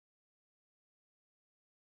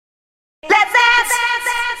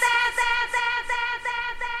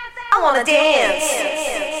wanna dance.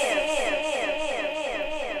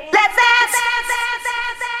 Let's dance.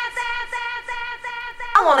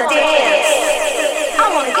 I wanna dance. I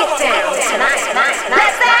wanna get down tonight. Let's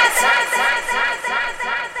dance.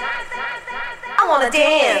 I wanna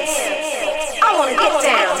dance. I wanna get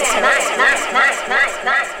down tonight.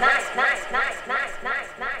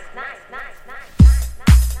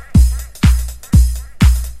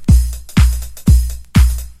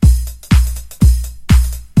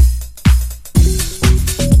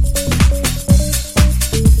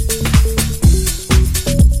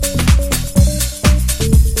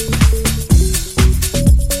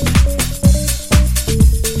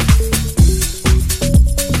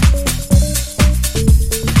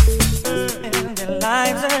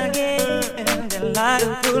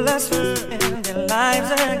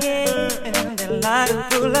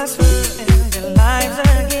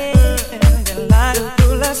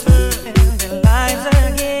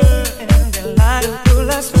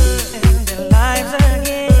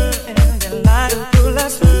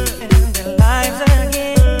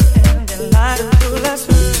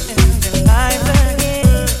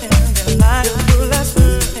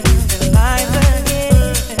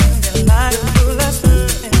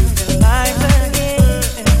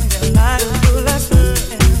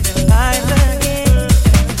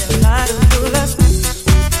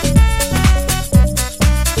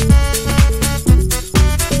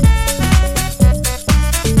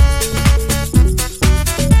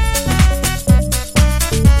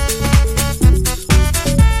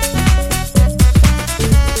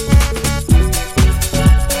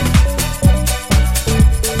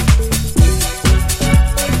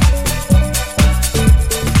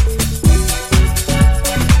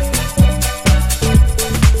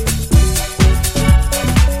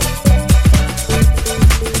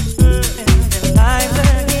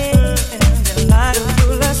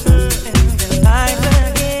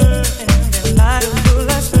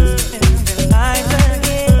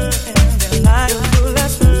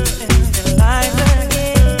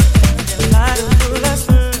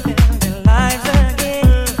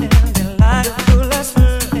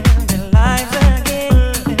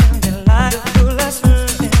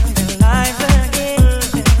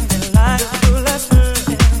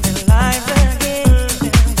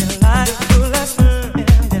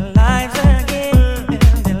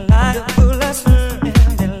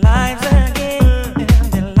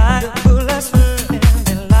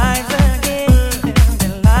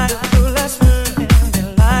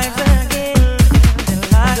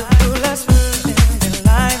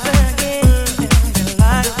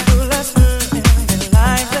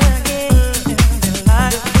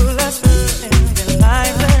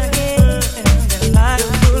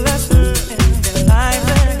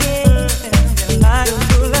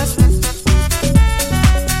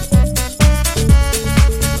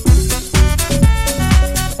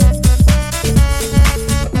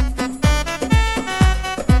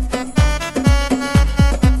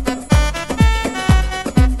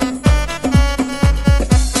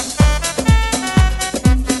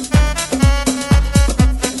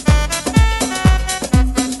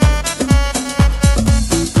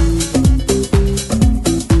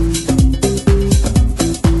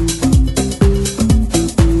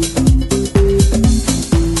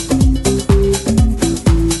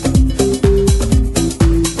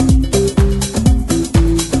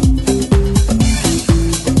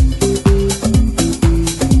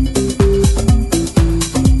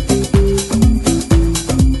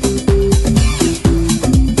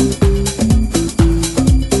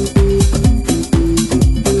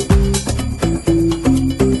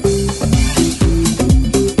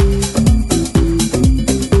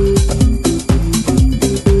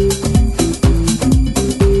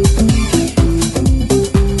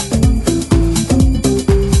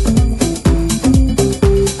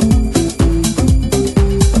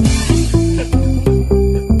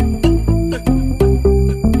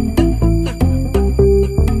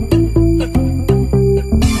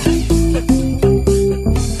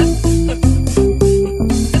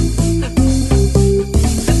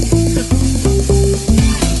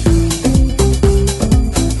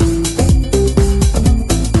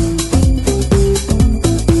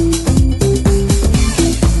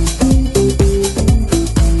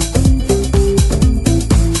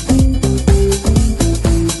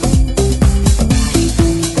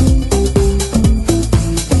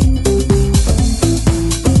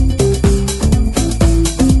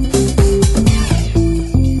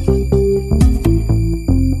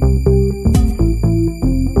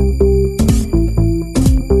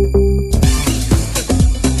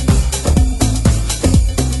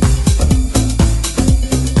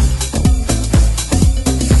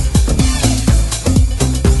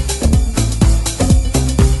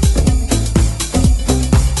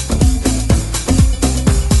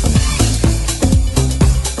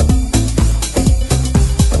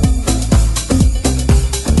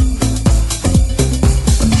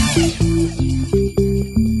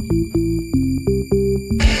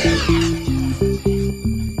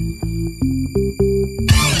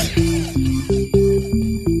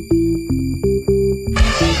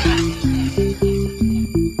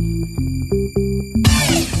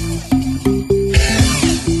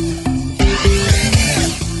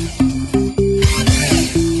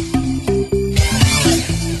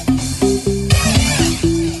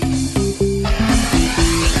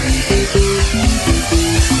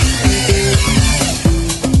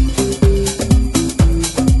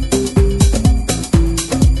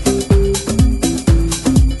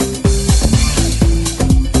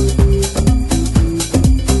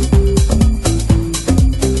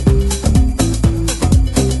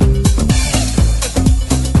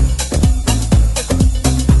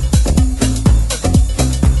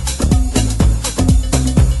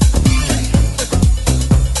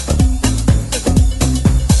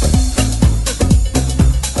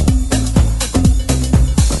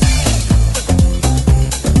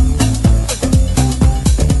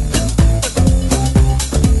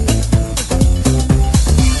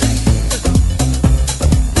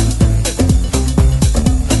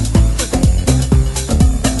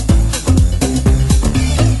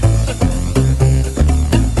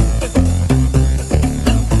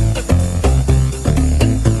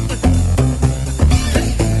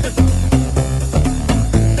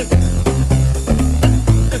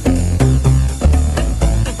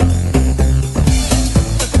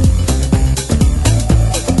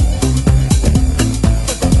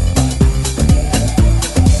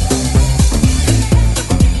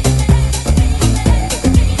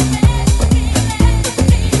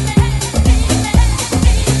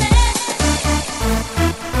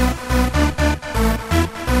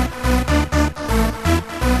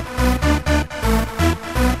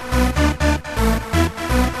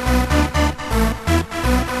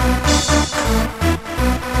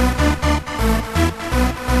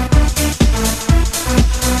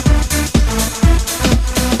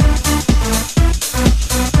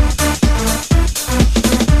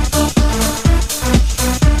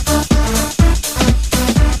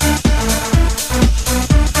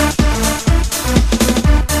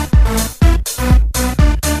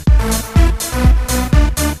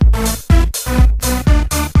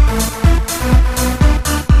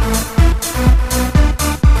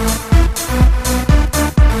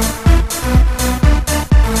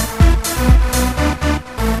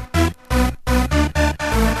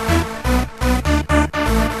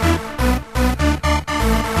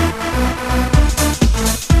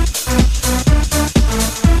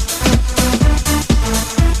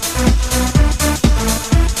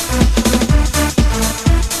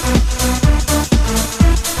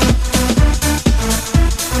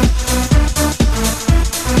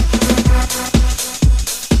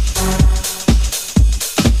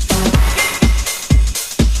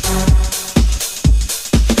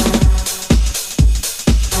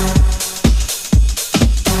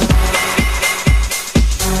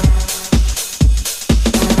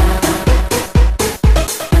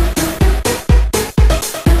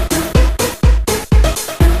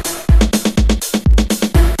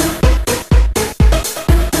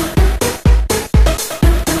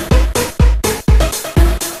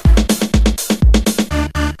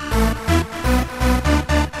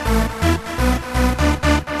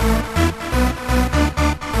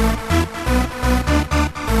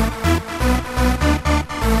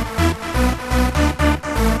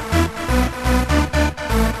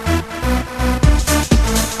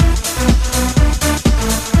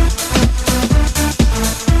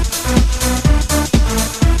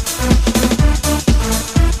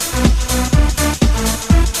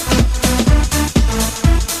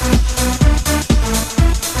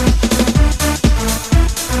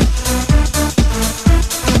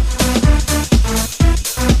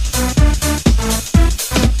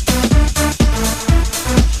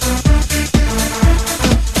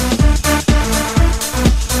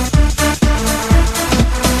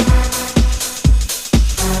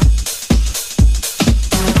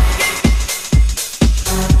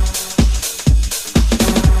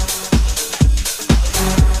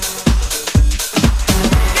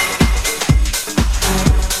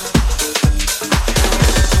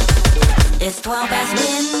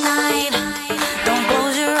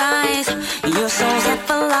 Your soul's half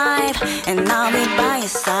alive, and I'll be by your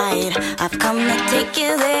side. I've come to take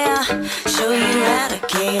you there, show you how to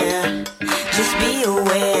care. Just be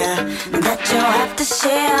aware that you'll have to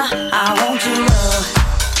share. I want your love,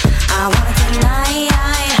 I want it tonight.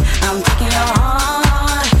 I'm taking your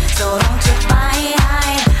heart, so don't you fight.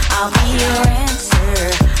 I'll be your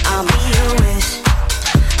answer, I'll be your wish,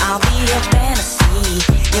 I'll be your fantasy,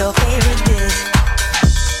 your favorite dish.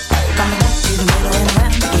 From the back to the middle and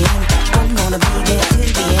around again, I'm gonna be there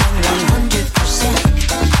till the end, 100%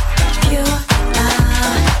 pure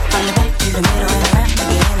love. From the back to the middle and around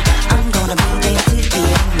again, I'm gonna be there till the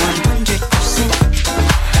end, 100%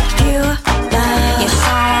 pure love. You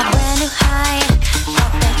saw a brand new height,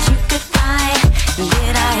 thought that you could fly.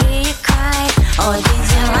 Did I hear you cry, or did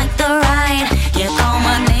you like the ride? You call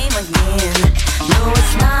my name again, no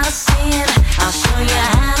it's not a sin. I'll show you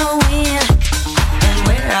how to win, and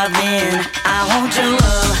where I've been. I want your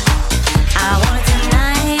love, I want it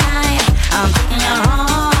tonight. I'm taking your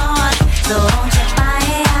heart, so don't you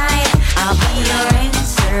fight. I'll be your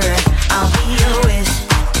answer, I'll be your wish,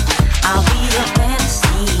 I'll be your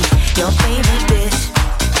fantasy, your favorite bitch.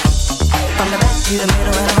 From the back to the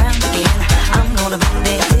middle and around again, I'm gonna be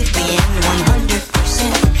there till the end,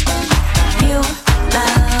 100% pure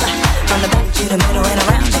love. From the back to the middle and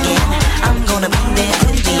around again, I'm gonna be there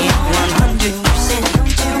till the end, 100%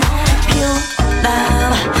 pure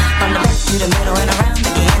love. From the back to the middle and around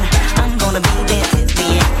again, I'm gonna be there till the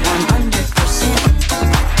end, 100%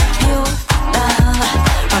 pure love.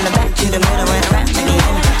 From the back to the middle and around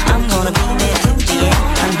again, I'm gonna be there till the end,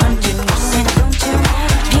 100%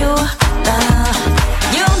 pure love.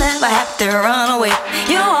 You'll never have to run away,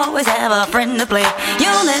 you'll always have a friend to play.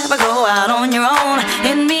 You'll never go out on your own,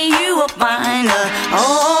 in me you will find a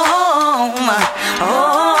home,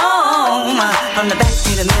 home. From the back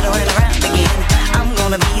to the middle and around again, I'm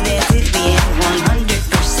gonna be there till the end,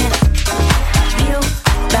 100% pure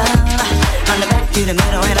love. From the back to the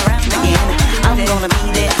middle and around again, I'm gonna be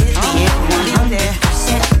there till the end,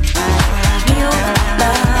 100% pure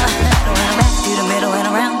love. Back to the middle and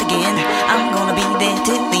around again, I'm gonna be there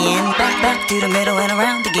till the end. Back to the middle and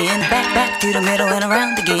around again, back to the middle and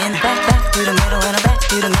around again, back to the middle and back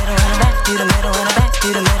to the middle and back to the middle and back to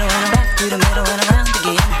the middle and back to the middle and around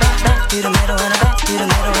again, back to the middle and back to the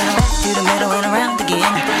middle and back to the middle and around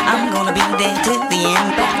again. I'm gonna be there till the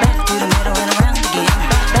end. Back to the middle and around again,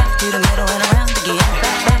 back to the middle and around again,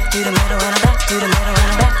 back to the middle and back to the middle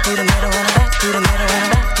and back to the middle and back to the middle and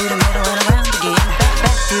back to the middle and around again,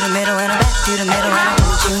 back to the middle and back to the middle and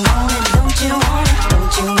don't you want it, don't you want it,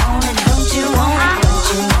 don't you want it, don't you want it,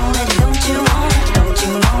 don't you want it, don't you want it, don't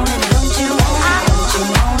you want it, don't you want it, don't you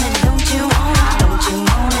want it, don't you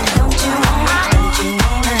want it, don't you want it, don't you want it, don't you want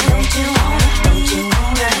it, don't you want it, don't you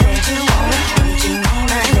want it, don't you want it, don't you want it.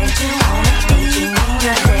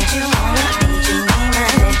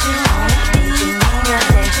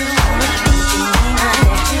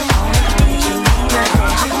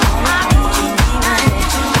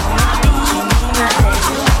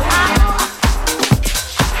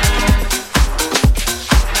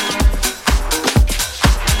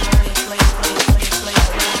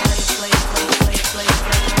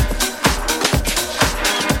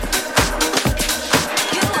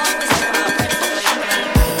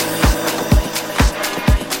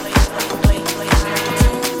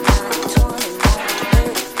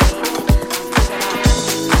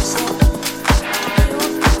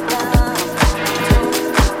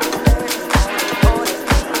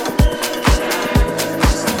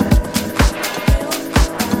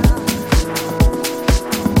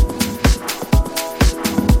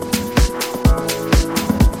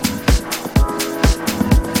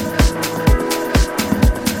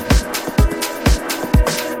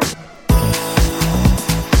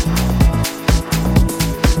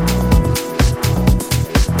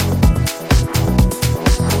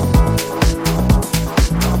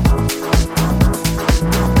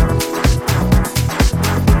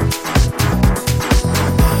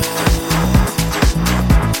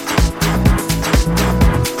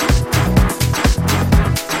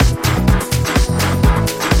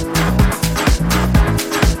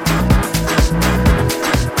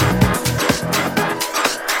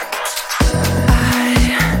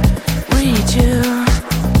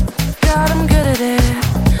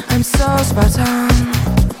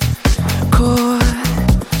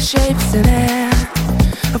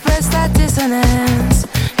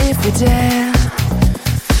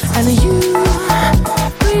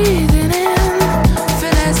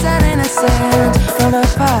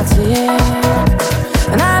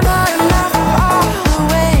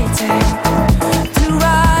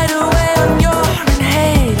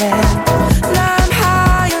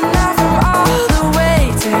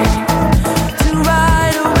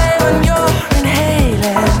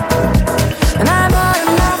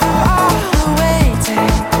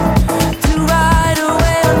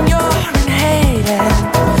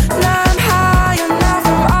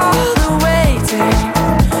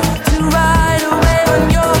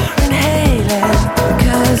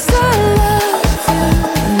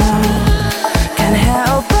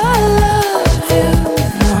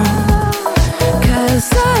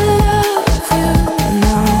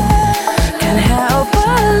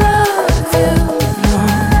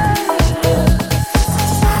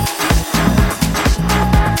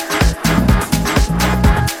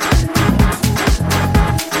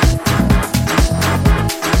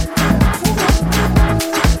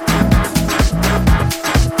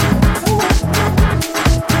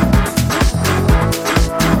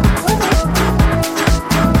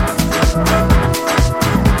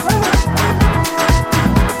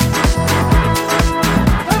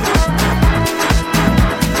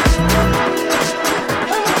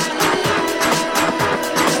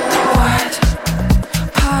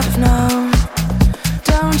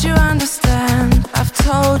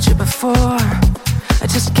 told you before, I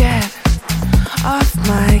just get off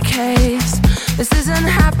my case. This isn't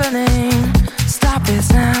happening, stop it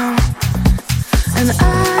now. And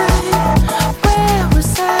where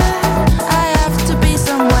was I have to be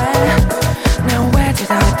somewhere. Now where did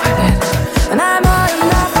I put it? And I'm hard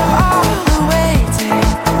enough from all the waiting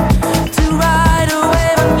to ride away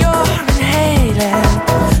when you're inhaling.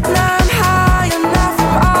 And I'm high enough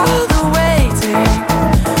from all the waiting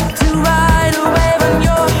to ride away when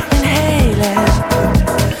you're inhaling.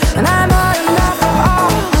 And I'm hard enough from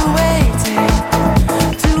all the waiting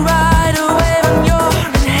to ride away when you're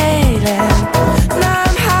inhaling. And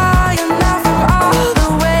I'm high enough from all the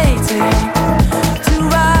waiting to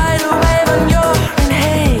ride away when you're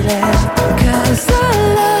inhaling. 'Cause I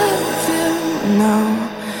love you, no,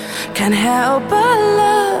 can't help but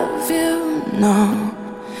love you, no.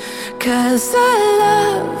 'Cause I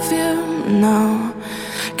love you, no,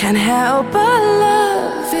 can't help but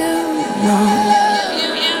love you, no.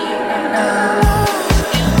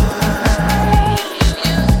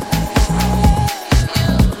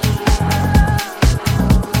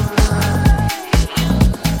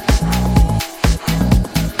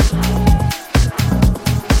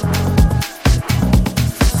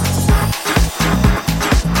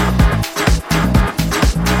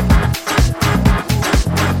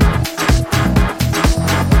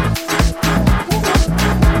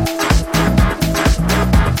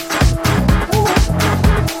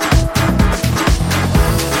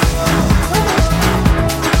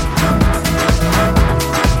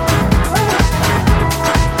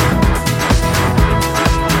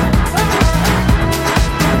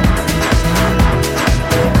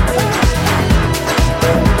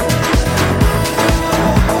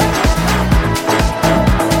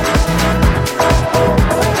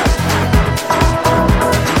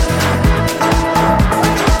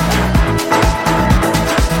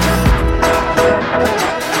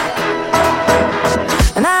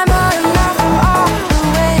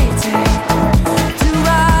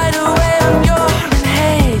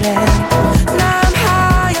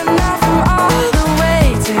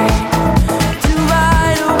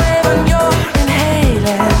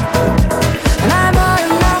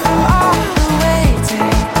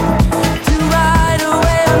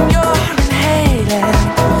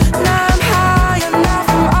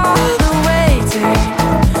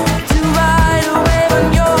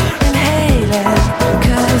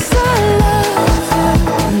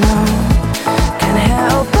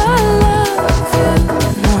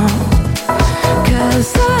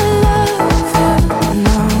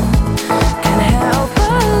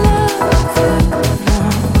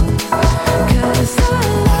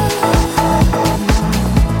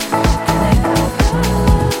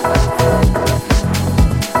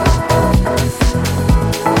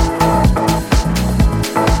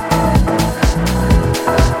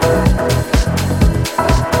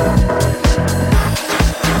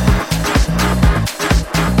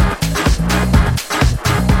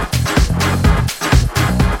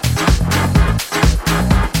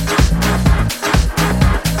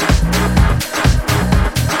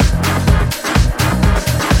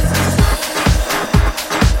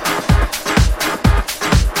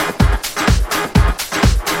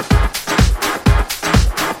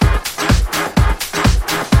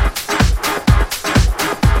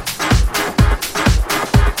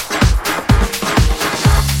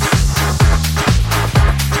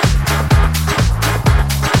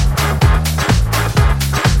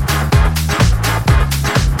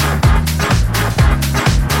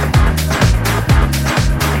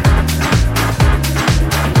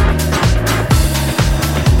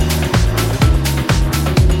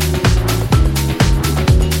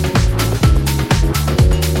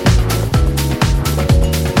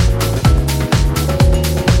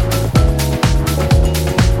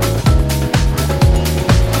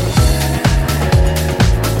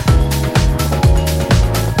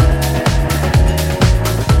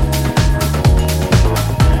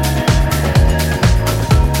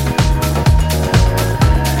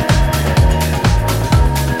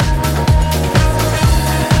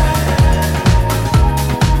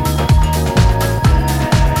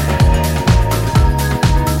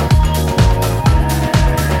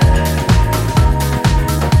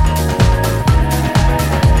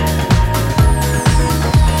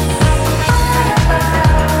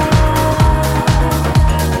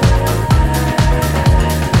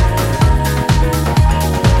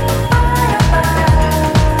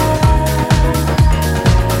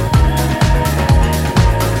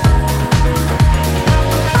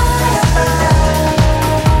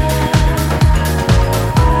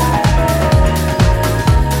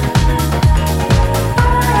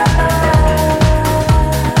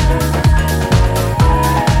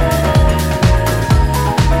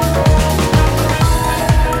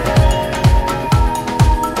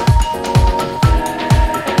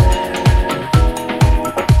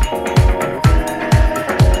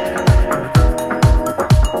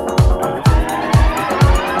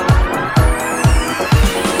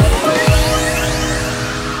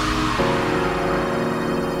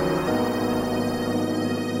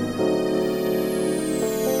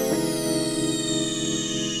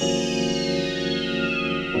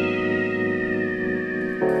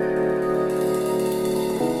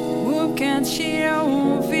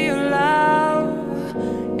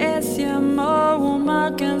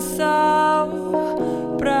 pensar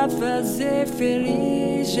pra fazer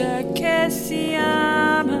feliz, já que se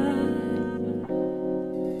ama.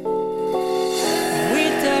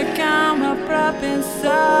 Muita calma pra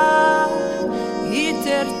pensar e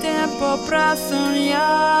ter tempo pra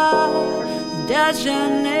sonhar. Da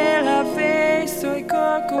janela vejo o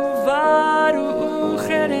corcovado, o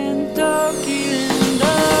redentor que linda.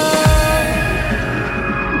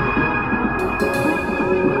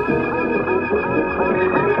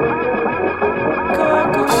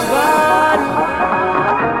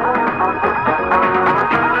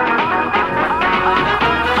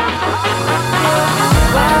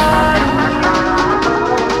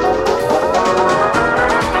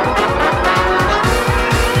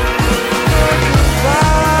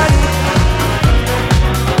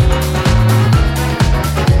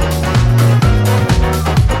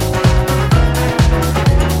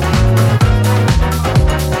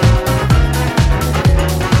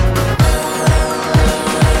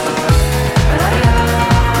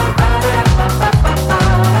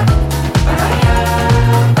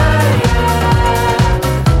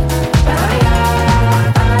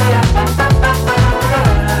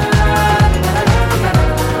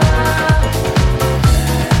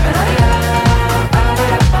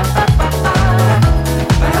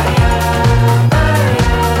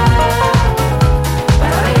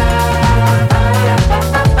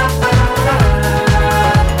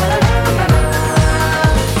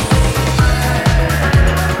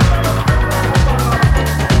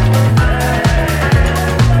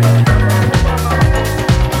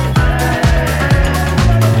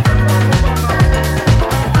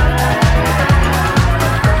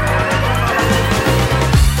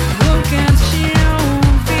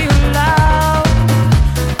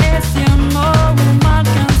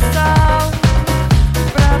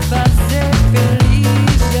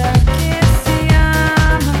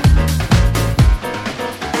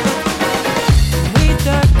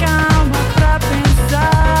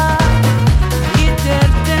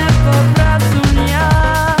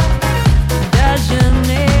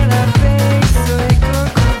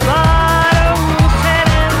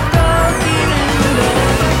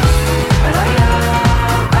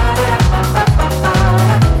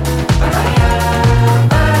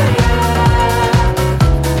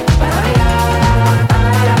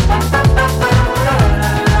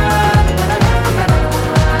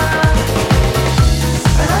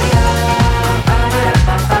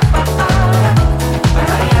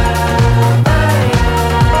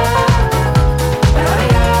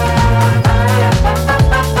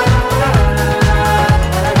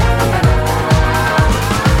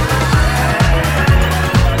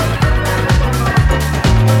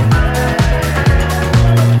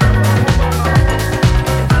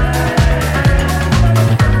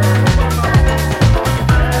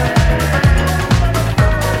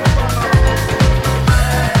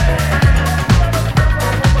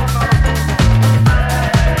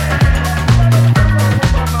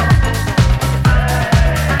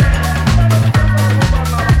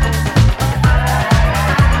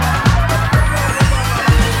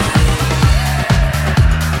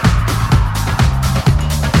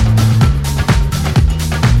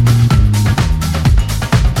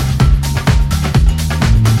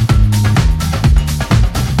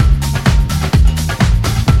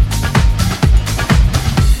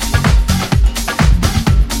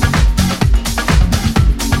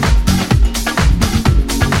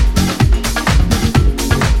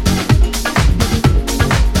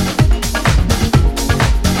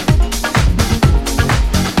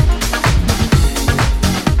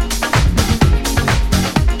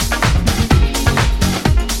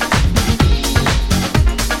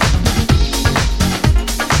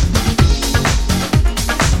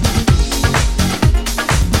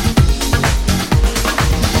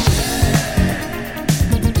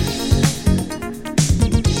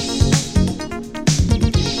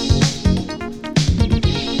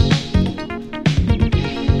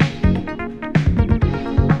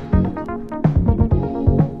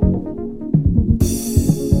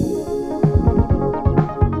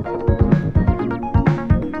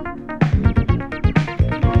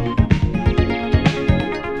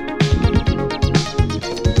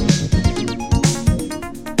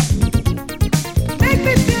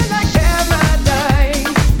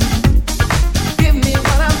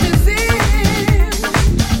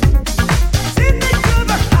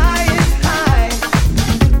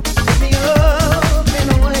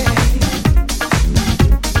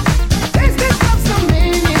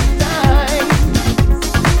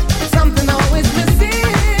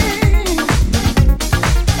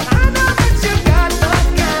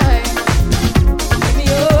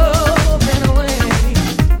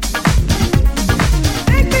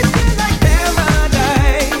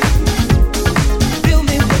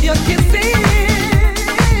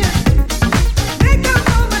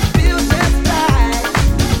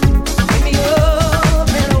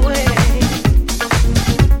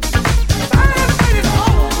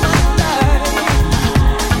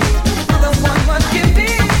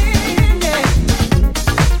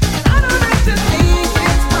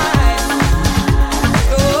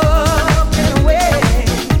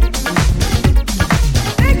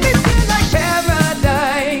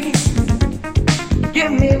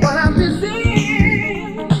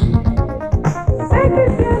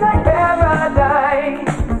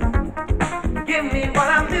 Give me what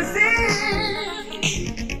I'm missing.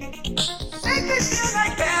 Make me feel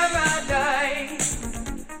like paradise.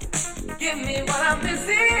 Give me what I'm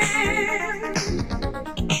missing.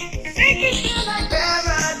 Make me feel like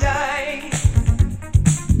paradise.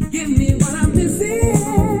 Give me what I'm missing.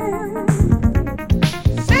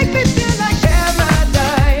 Make me feel like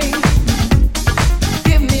paradise.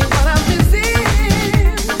 Give me what I'm missing.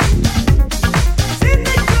 Send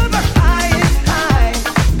me to the highest high.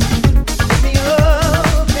 Give me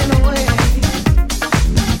up and away.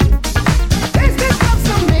 Taste this love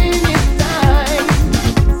so many times.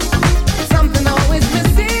 Something always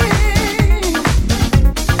missing.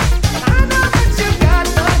 I know that you got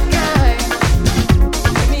the kind.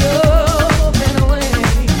 Give me up and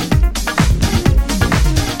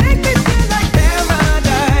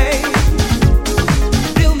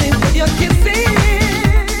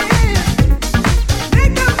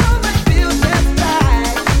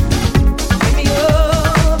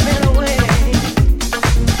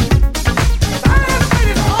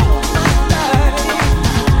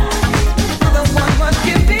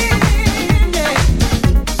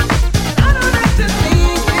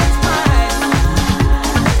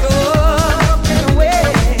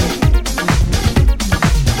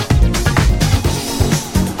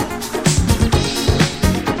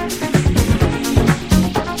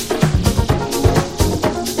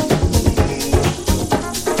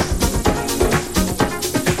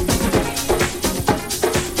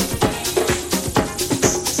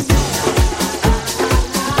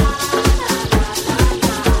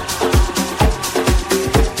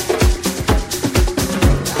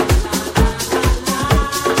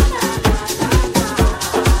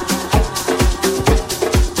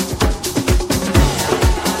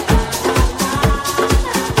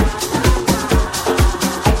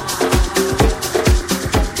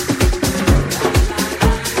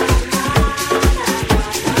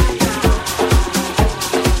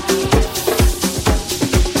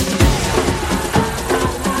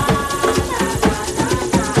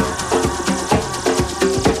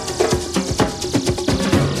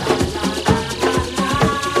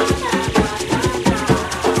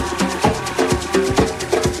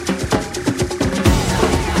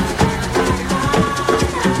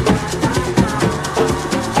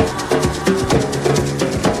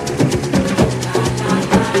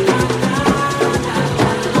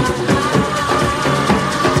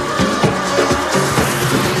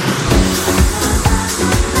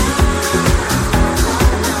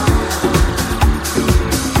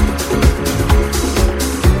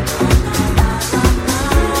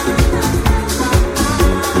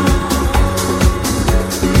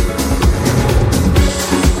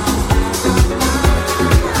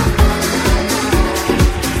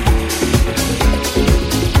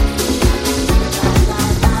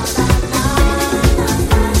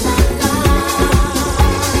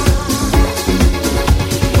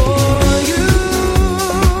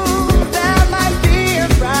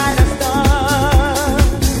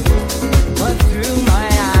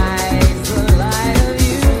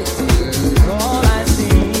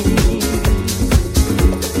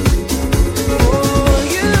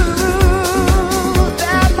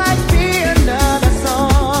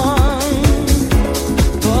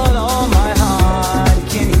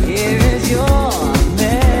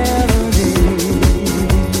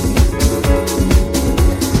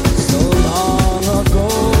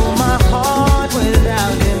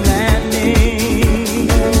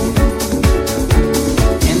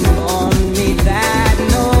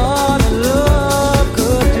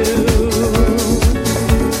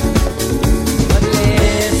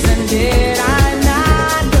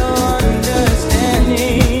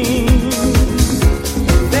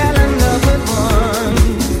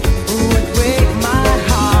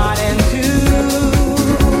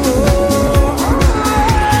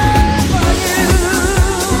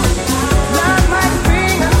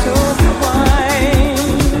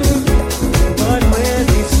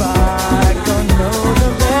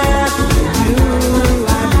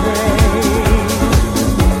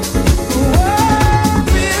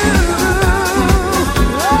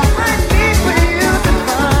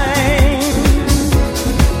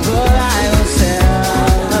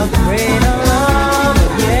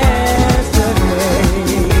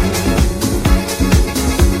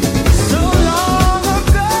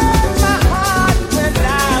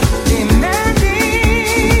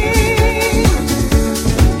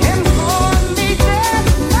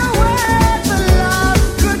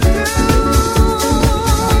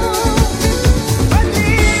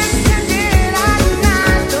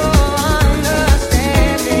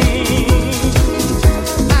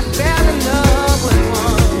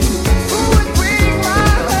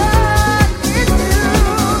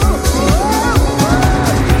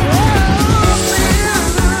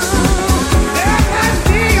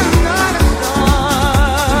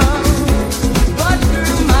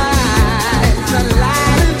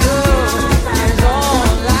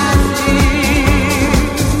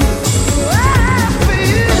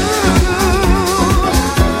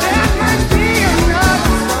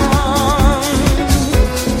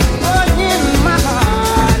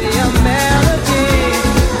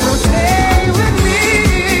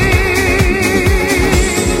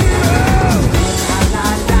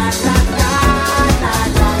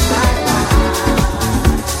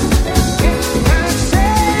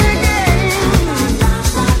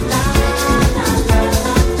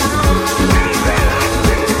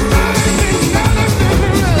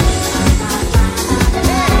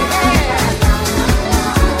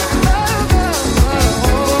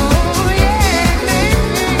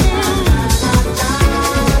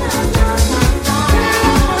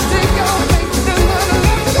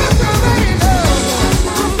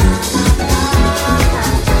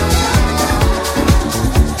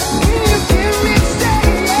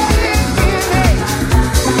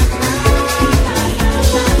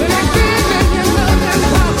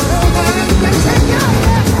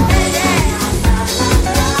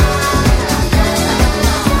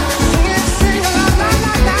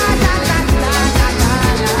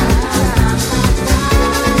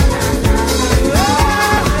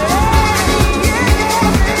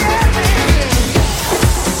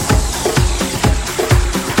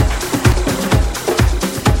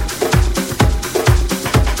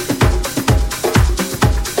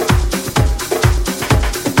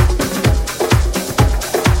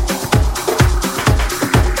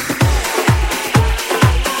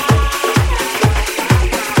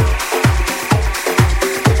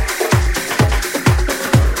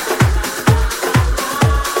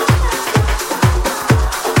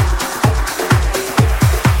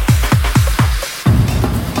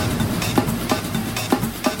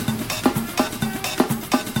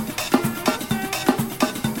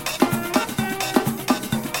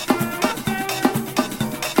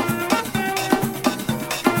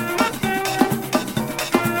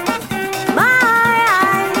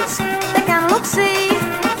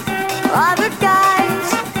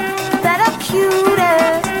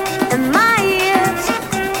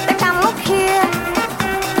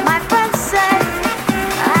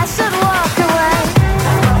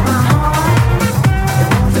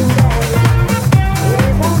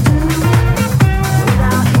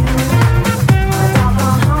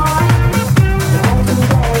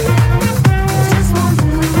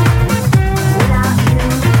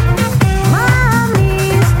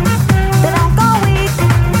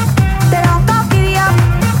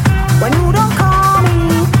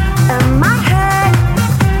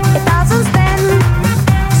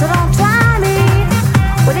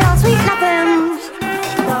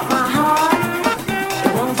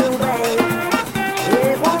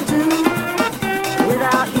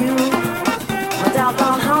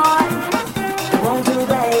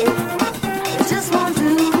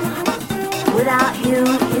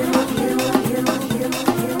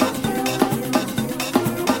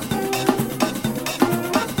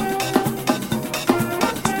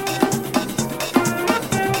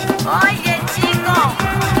Oye, chico,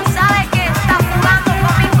 ¿sabe que está jugando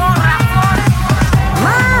con mi corazón?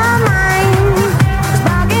 My mind is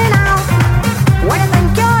bugging out. What do you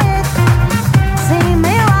think you're it? See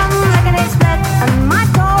me run like an expert on my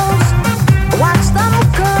toes. Watch them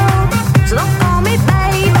curl, so don't call me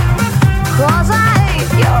babe. 'Cause I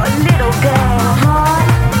hate your little girl heart.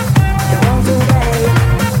 It won't do, babe.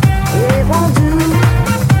 It won't do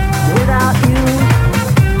without you.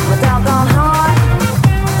 My doggone heart.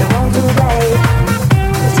 It won't do, babe.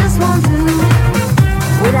 It just won't do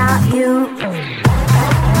without you.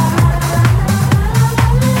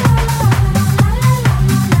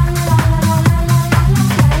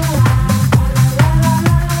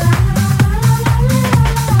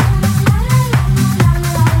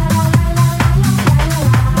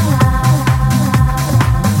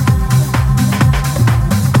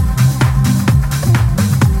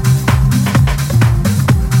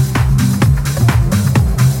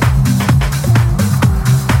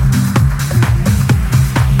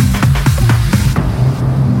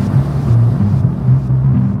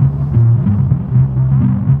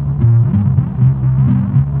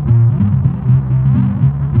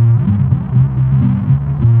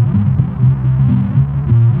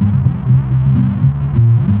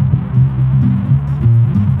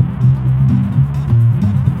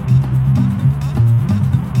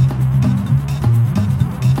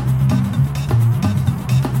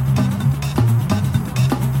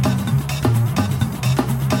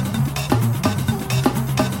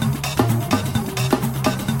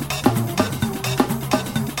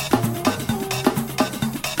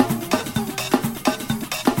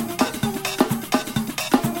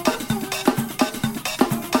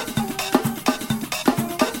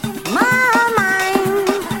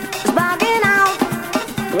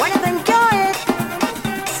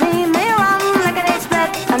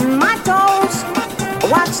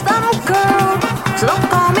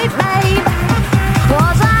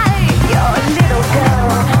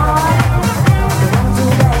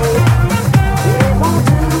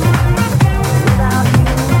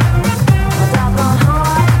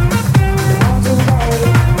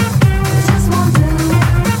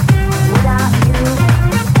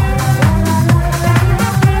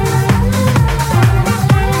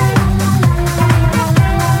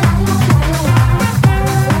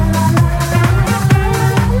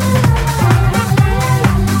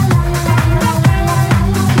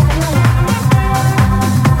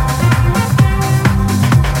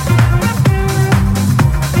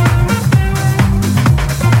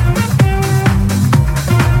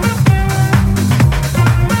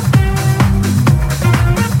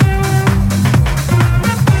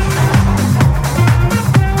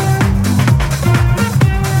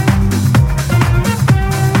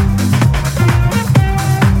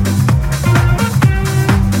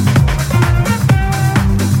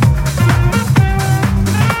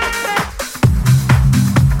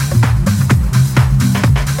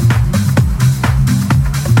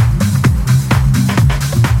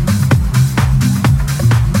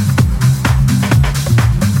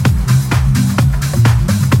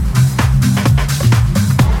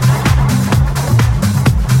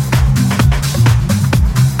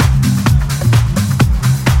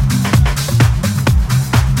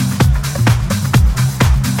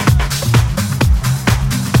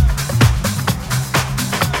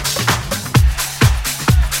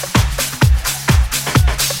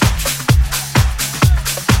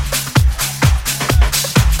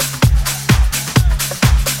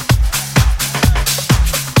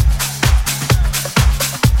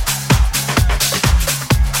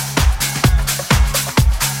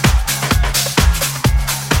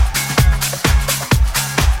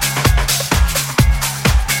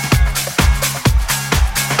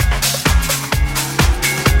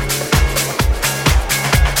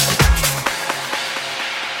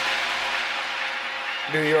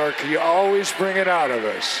 New York, you always bring it out of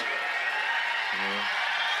us.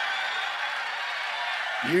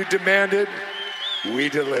 You demand it, we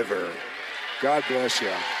deliver. God bless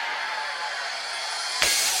you.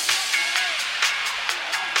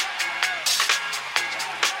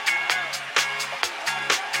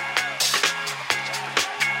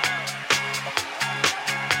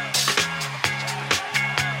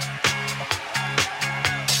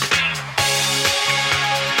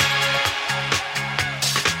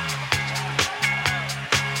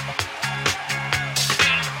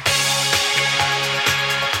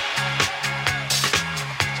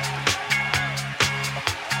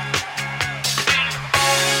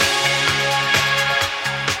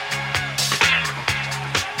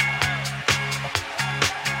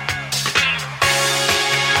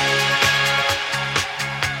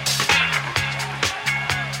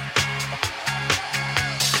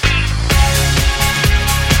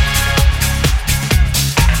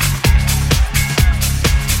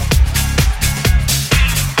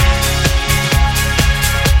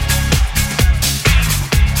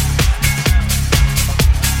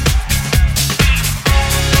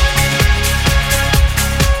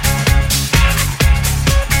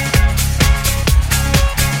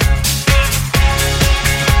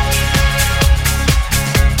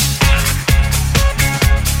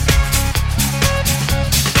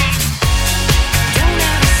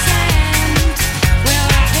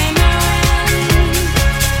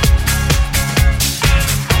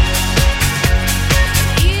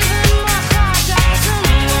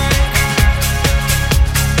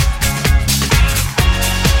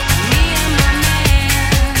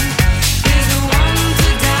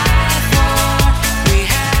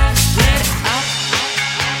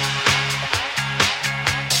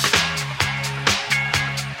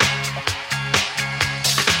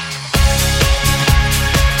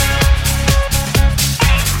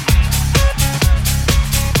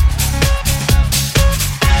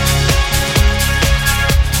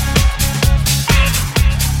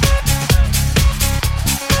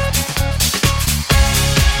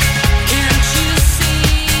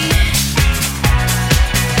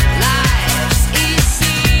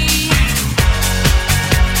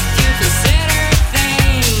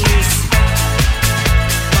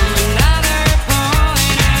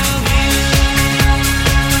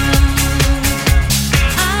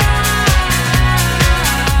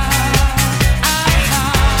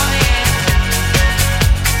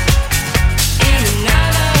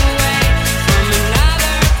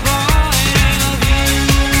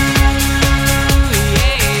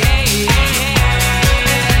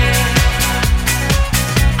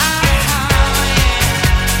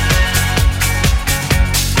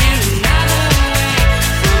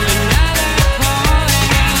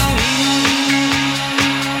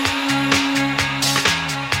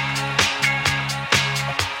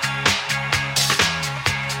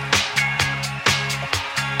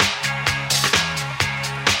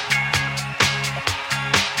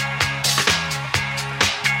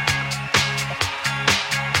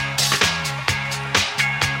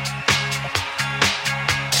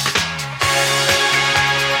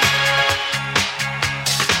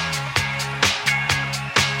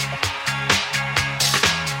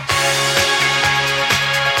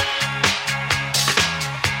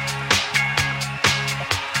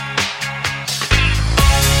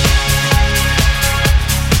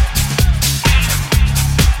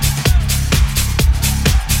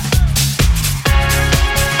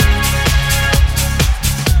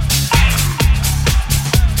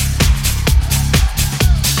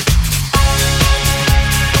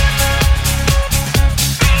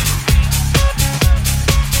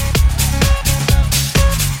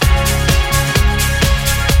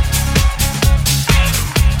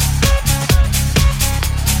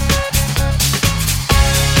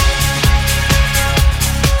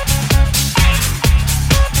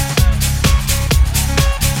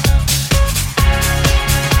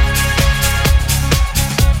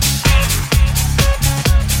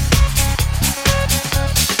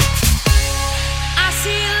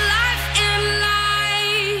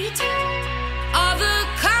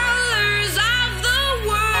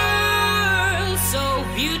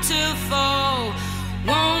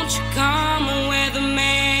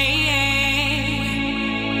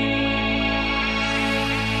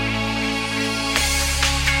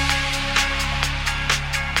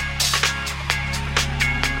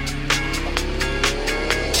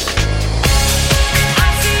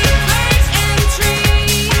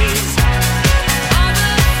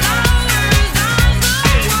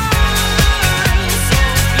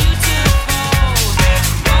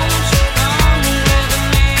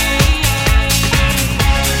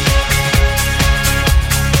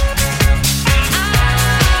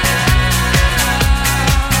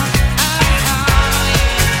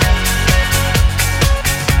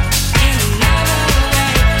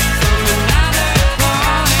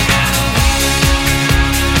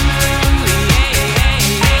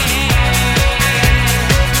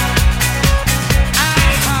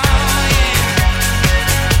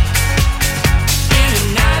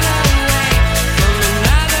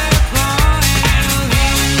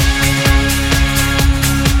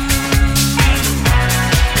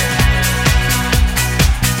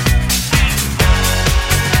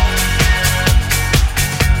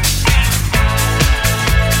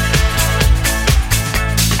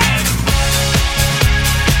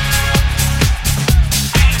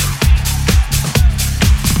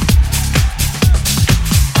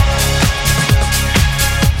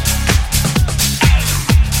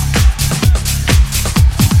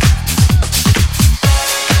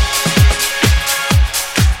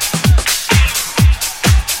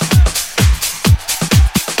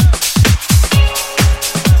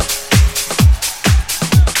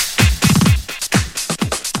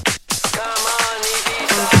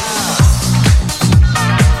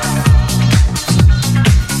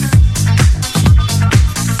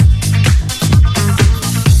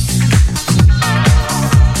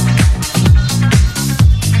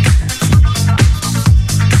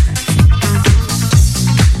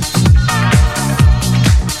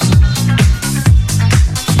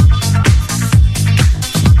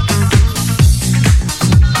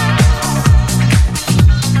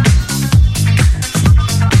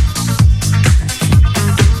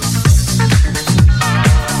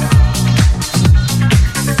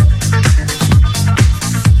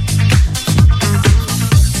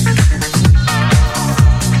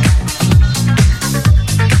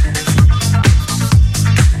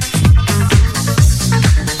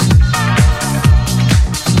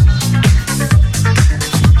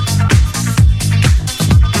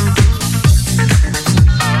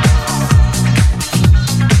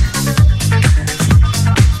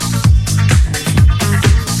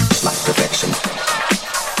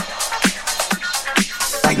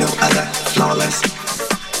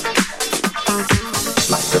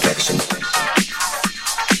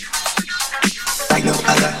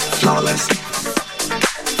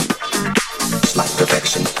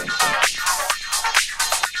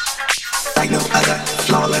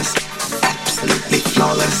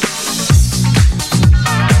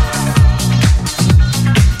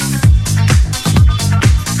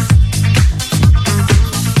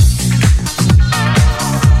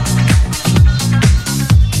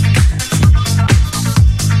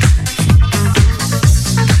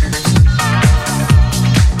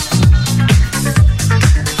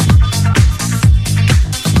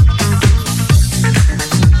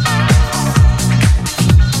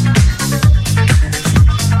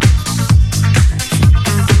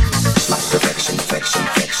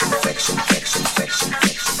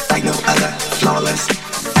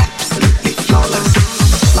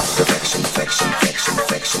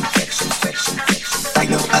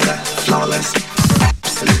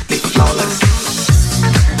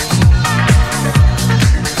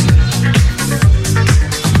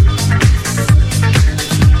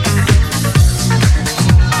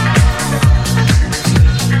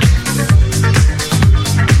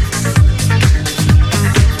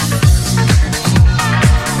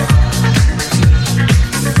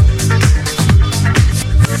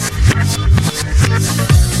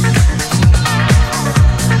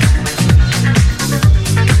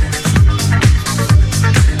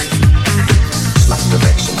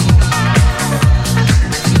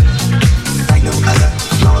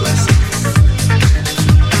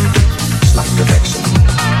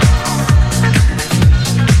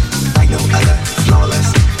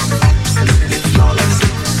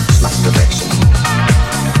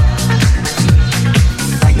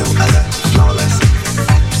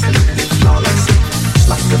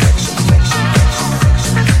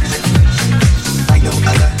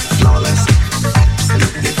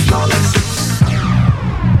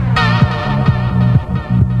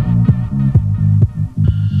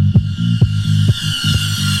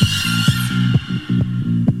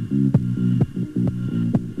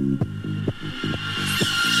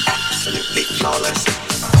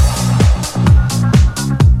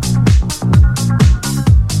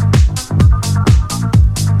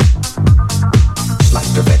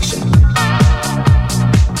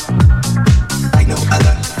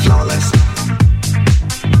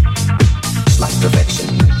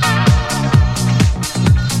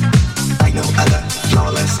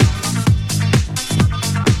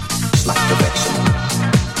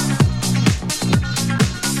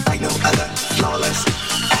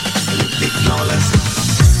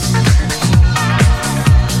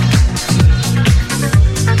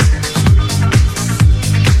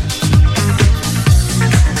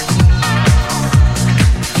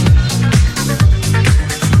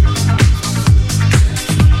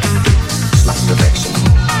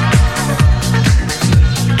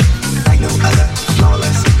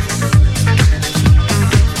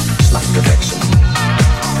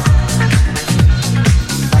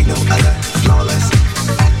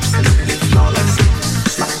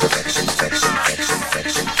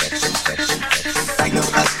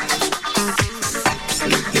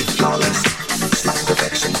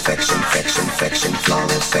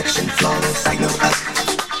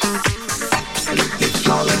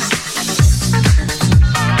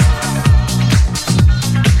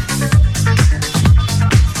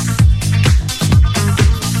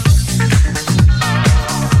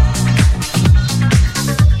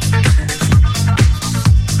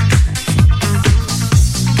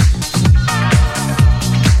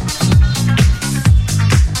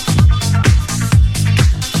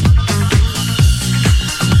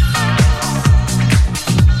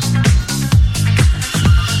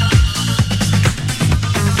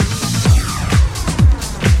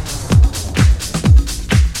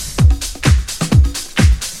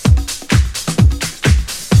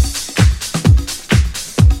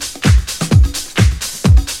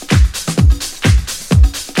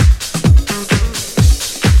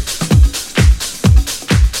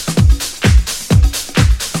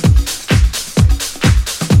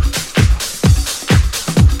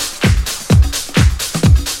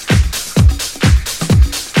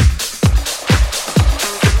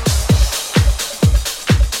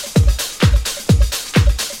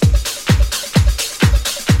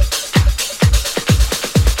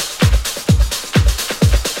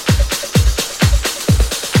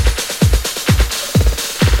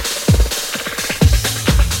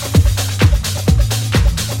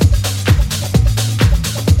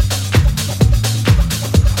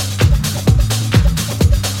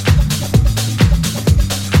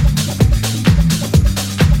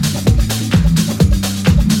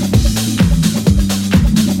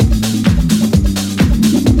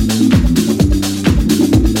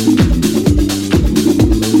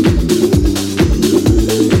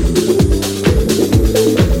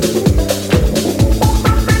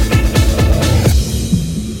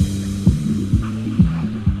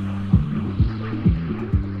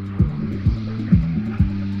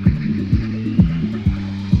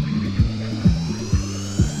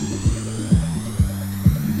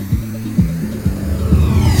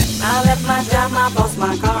 my job, my boss,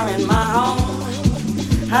 my car, and my home.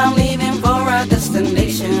 I'm leaving for a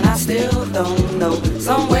destination I still don't know.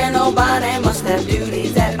 Somewhere nobody must have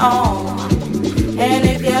duties at all. And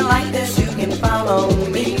if you like this, you can follow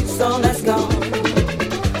me. So let's go.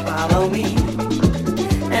 Follow me.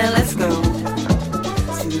 And let's go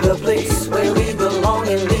to the place where we belong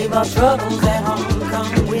and leave our troubles at home.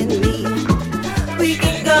 Come with me. We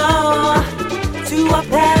can go to a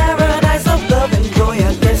paradise of love and joy,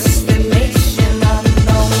 a destination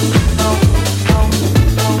unknown.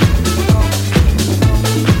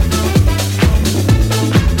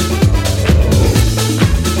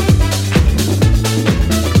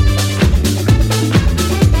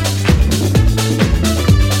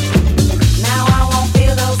 Now I won't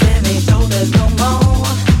feel those heavy shoulders no more.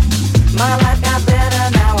 My life got better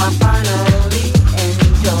now, I finally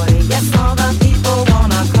enjoy. Yes, all the people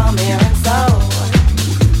wanna come here and so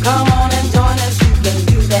come on and join us, you can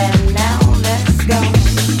do that now. Let's go,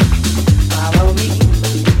 follow me,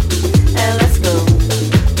 and let's go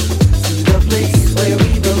to the place where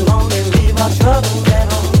we belong and leave our troubles at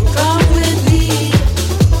home. Come with me,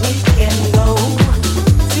 we can go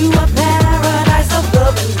to a paradise of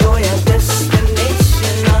love and joy, a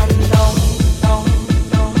destination unknown.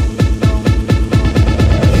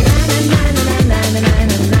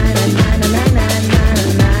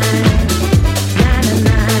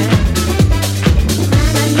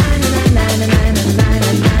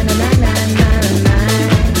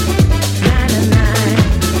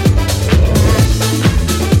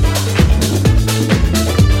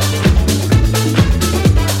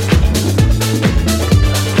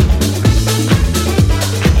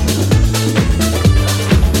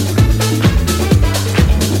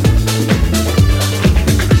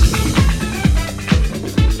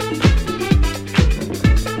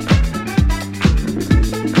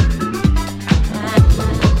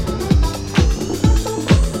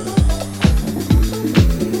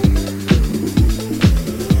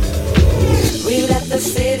 We left the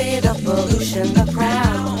city, the pollution, the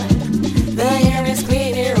crowd. The air is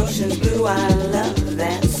clear, ocean's blue, I love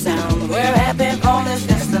that sound. We're happy for this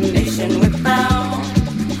destination we found.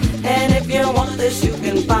 And if you want this, you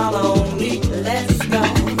can follow me. Let's go,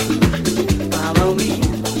 follow me,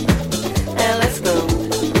 and let's go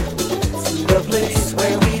to the place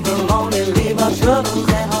where we belong and leave our troubles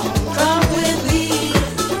at home. Come with me,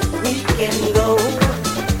 we can go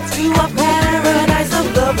to a paradise of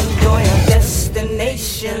love and joy, a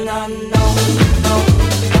destination unknown.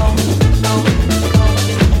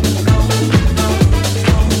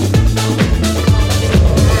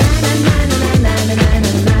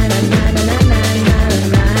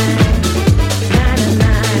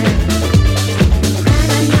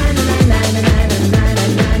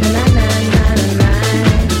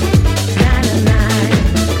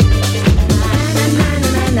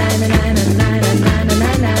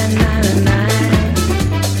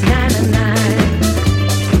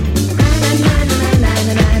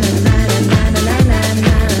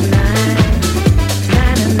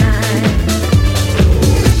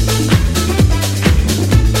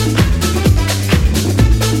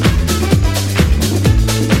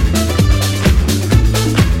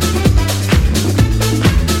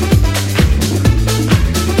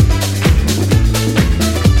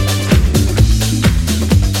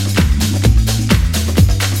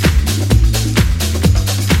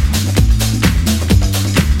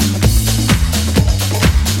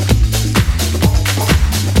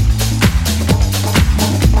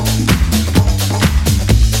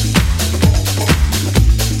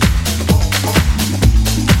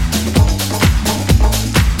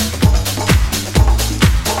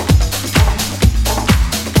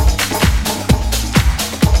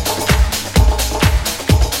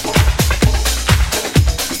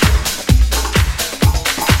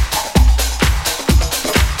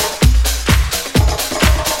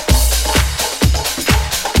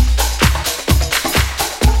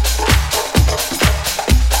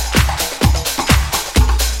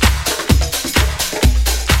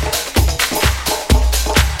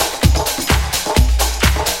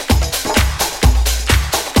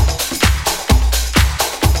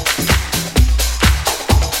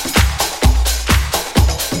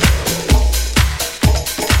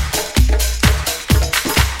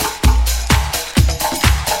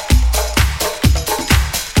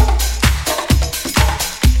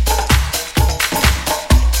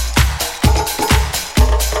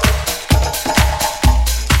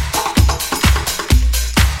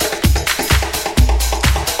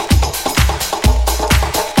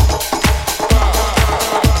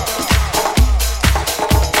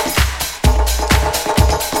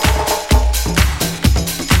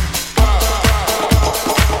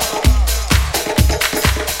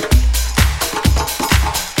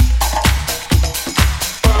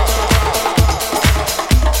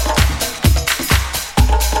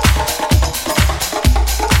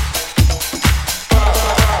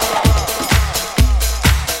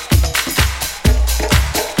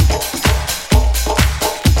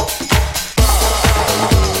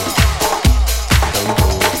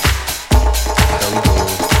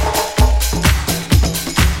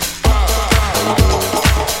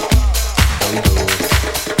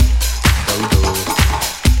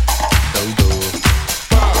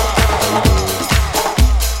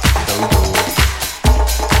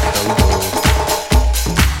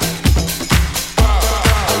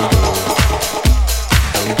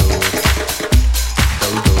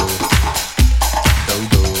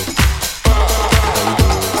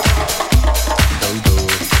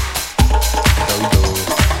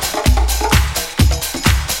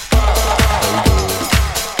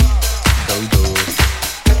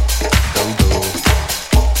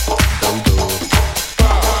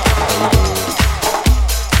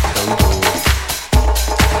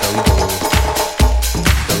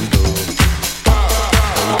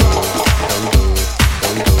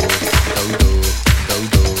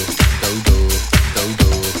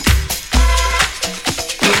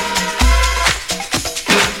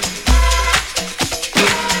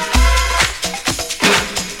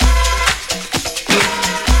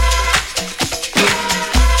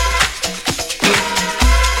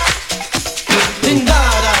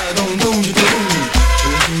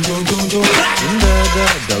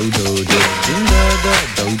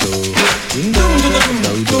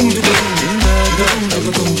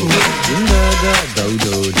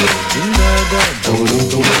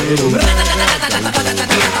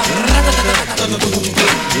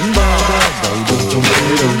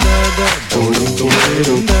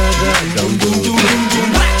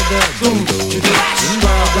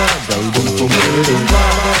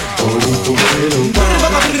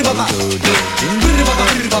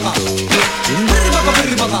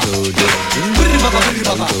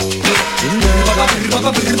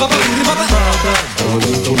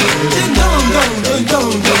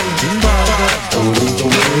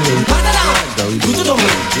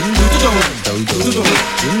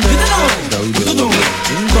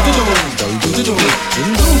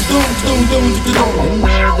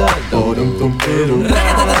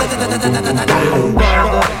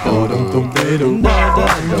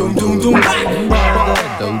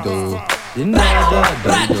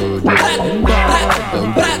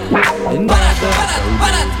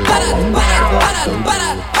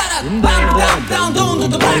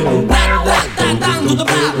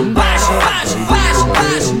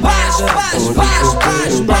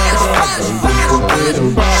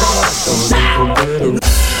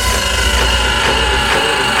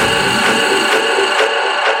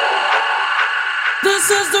 This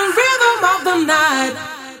is the rhythm of the night,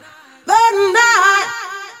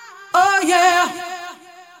 oh yeah,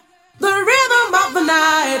 the rhythm of the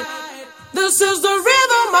night. This is the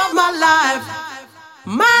rhythm of my life,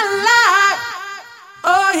 my life.